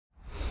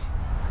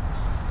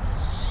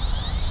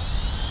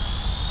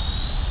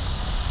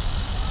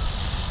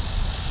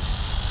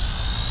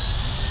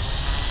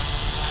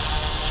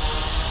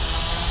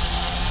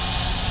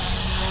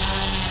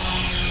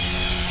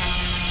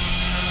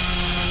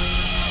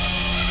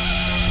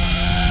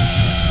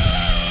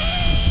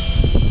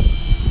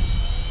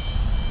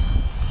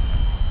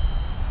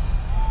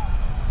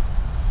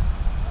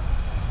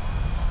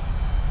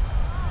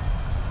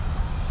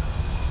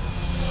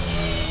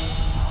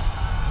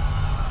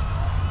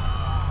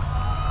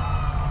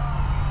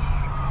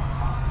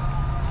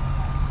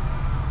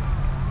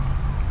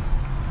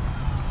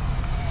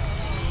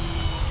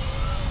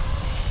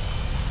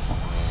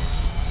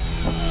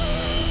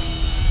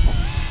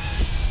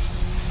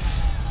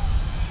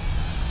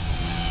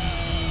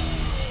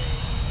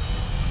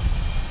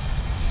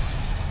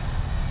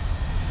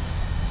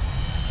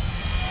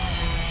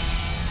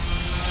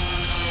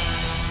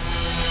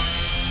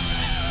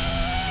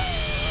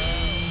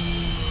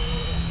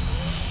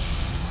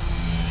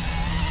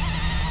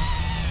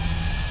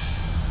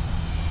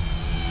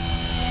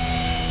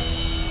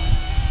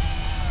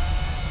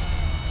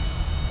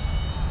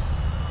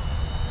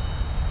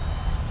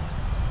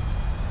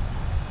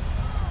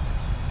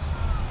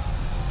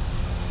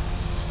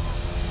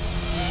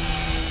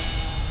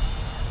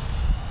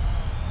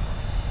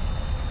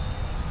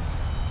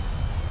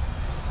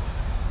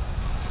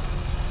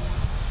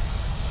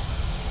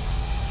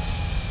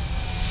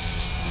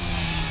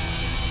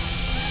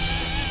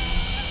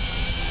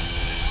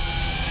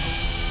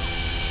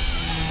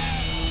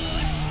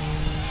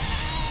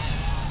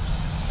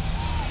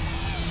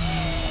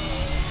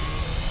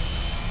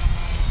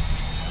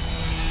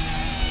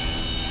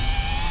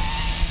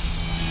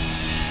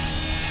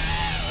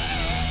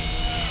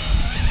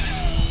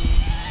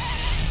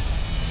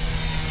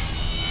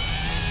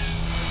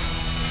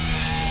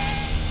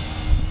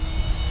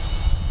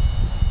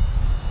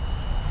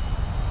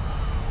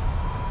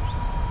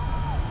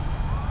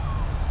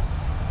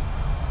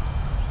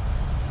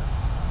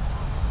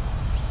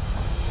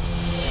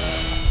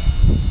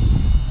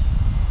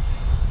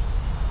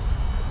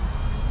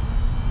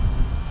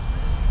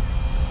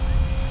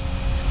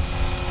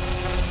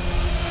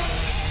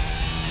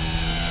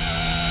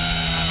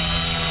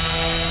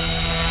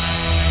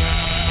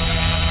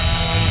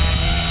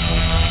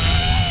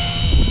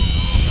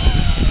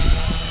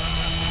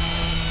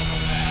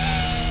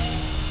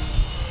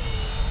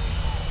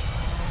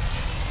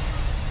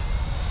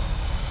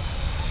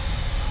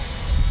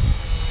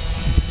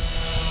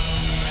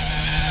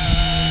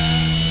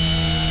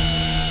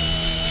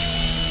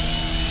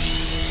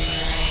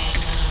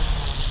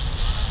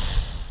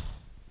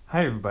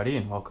Hi everybody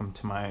and welcome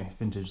to my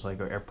vintage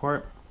Lego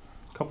airport.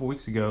 A couple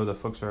weeks ago the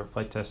folks over at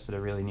Flitetest did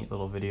a really neat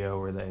little video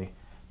where they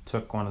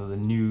took one of the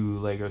new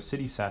Lego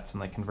city sets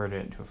and they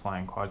converted it into a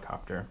flying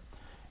quadcopter,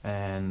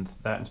 and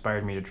that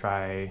inspired me to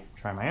try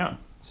my own.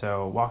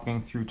 So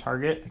walking through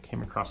Target I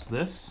came across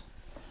this,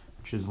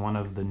 which is one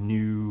of the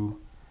new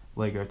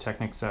Lego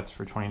Technic sets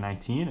for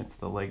 2019. It's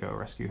the Lego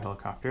Rescue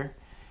Helicopter,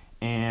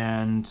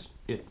 and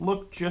it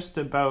looked just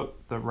about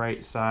the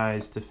right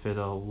size to fit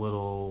a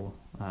little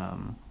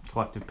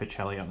collective pitch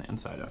heli on the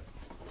inside of.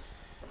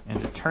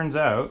 And it turns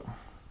out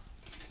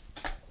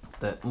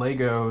that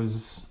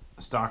Lego's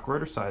stock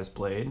rotor size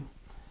blade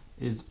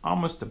is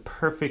almost a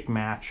perfect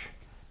match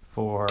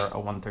for a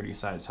 130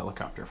 size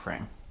helicopter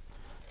frame.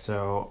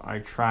 So I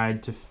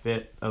tried to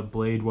fit a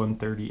Blade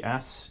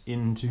 130S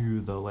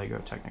into the Lego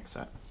Technic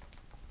set.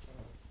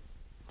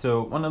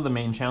 So one of the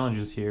main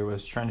challenges here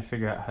was trying to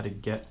figure out how to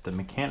get the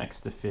mechanics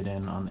to fit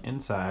in on the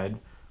inside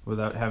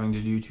without having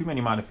to do too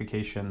many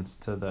modifications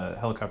to the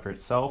helicopter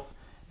itself,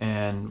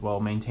 and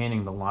while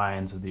maintaining the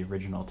lines of the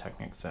original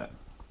Technic set.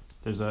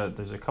 There's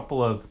a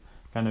couple of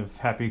kind of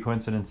happy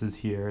coincidences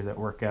here that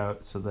work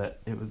out so that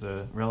it was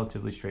a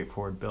relatively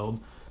straightforward build.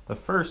 The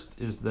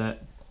first is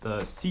that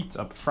the seats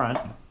up front,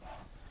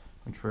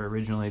 which were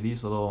originally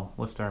these little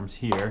lift arms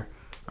here,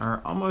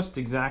 are almost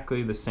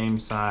exactly the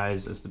same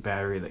size as the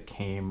battery that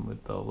came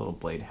with the little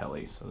Blade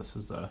heli. So this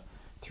is a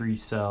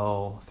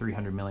 3-cell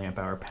 300 milliamp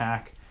hour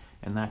pack,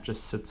 and that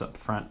just sits up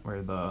front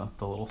where the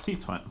little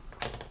seats went.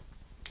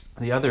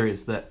 The other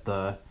is that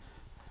the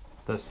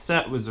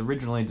set was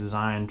originally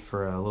designed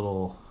for a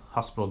little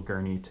hospital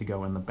gurney to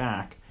go in the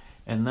back,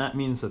 and that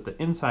means that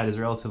the inside is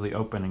relatively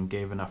open and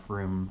gave enough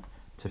room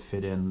to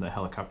fit in the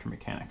helicopter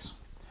mechanics.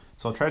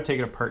 So I'll try to take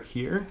it apart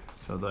here.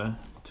 So the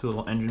two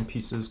little engine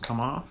pieces come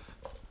off,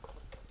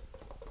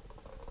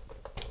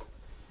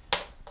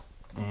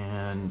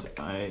 and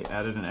I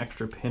added an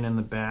extra pin in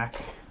the back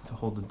to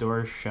hold the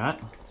doors shut,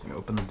 so you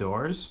open the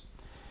doors.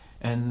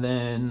 And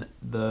then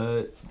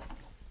the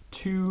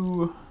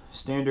two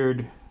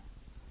standard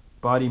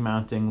body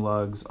mounting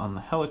lugs on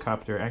the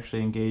helicopter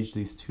actually engage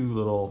these two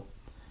little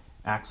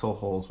axle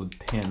holes with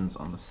pins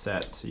on the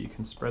set, so you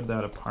can spread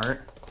that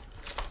apart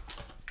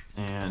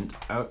and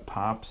out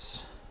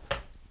pops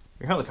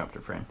your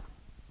helicopter frame.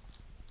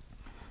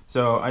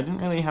 So I didn't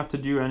really have to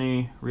do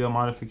any real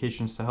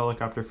modifications to the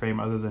helicopter frame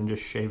other than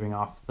just shaving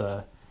off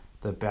the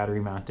battery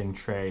mounting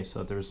tray so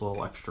that there's a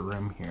little extra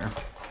room here.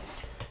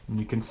 And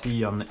you can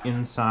see on the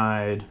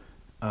inside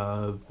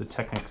of the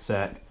Technic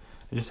set,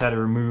 I just had to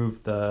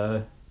remove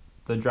the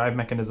drive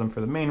mechanism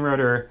for the main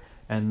rotor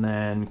and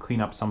then clean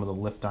up some of the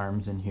lift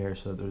arms in here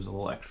so that there's a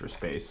little extra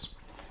space.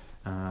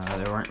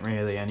 There weren't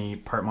really any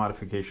part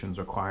modifications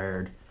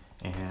required,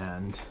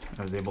 and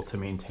I was able to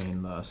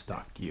maintain the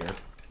stock gear.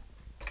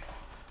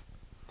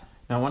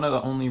 Now, one of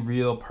the only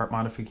real part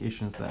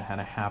modifications that had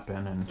to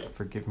happen, and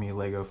forgive me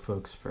Lego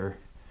folks for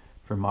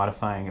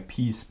modifying a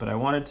piece, but I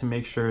wanted to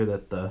make sure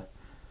that the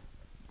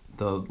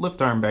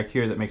lift arm back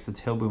here that makes the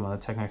tail boom on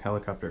the Technic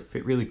helicopter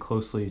fit really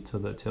closely to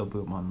the tail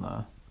boom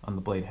on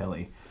the Blade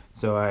heli.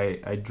 So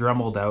I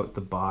Dremeled out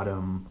the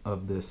bottom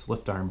of this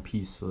lift arm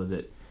piece so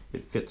that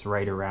it fits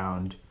right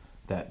around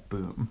that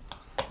boom.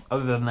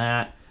 Other than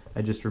that,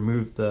 I just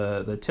removed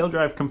the tail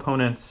drive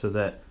components so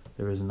that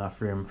there was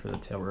enough room for the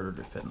tail rotor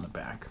to fit in the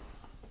back.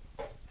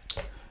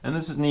 And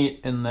this is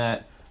neat in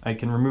that I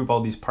can remove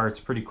all these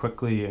parts pretty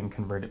quickly and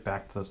convert it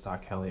back to the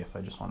stock heli if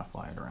I just want to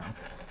fly it around.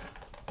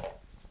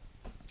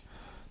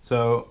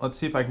 So let's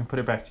see if I can put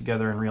it back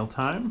together in real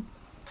time.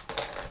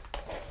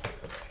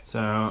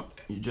 So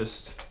you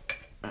just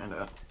kind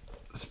of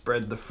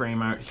spread the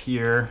frame out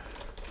here,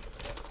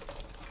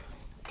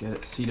 get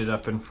it seated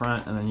up in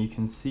front, and then you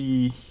can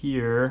see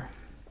here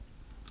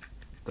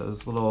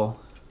those little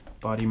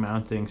body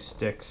mounting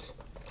sticks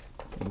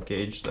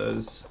engage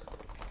those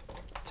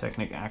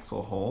Technic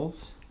axle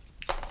holes.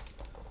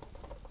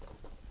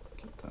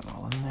 Get that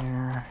all in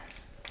there.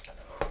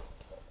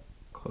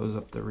 Close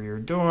up the rear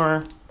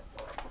door,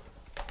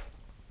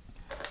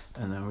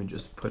 and then we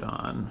just put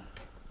on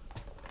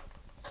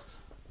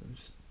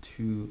those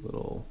two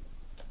little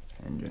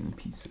engine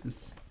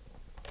pieces.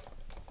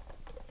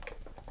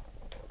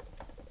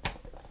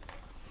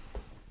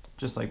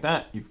 Just like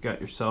that, you've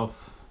got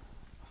yourself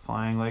a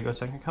flying Lego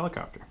Technic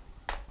helicopter.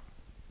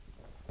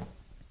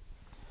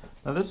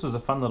 Now, this was a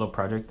fun little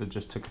project that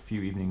just took a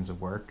few evenings of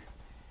work,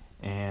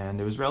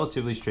 and it was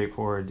relatively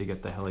straightforward to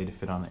get the heli to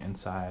fit on the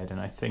inside, and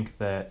I think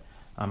that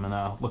I'm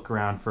gonna look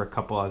around for a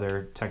couple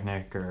other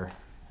Technic or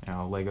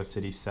Lego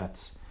City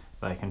sets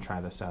that I can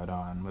try this out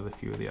on with a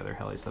few of the other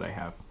helis that I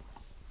have.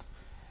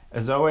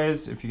 As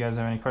always, if you guys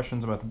have any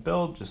questions about the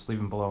build, just leave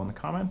them below in the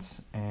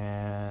comments,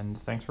 and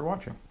thanks for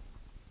watching.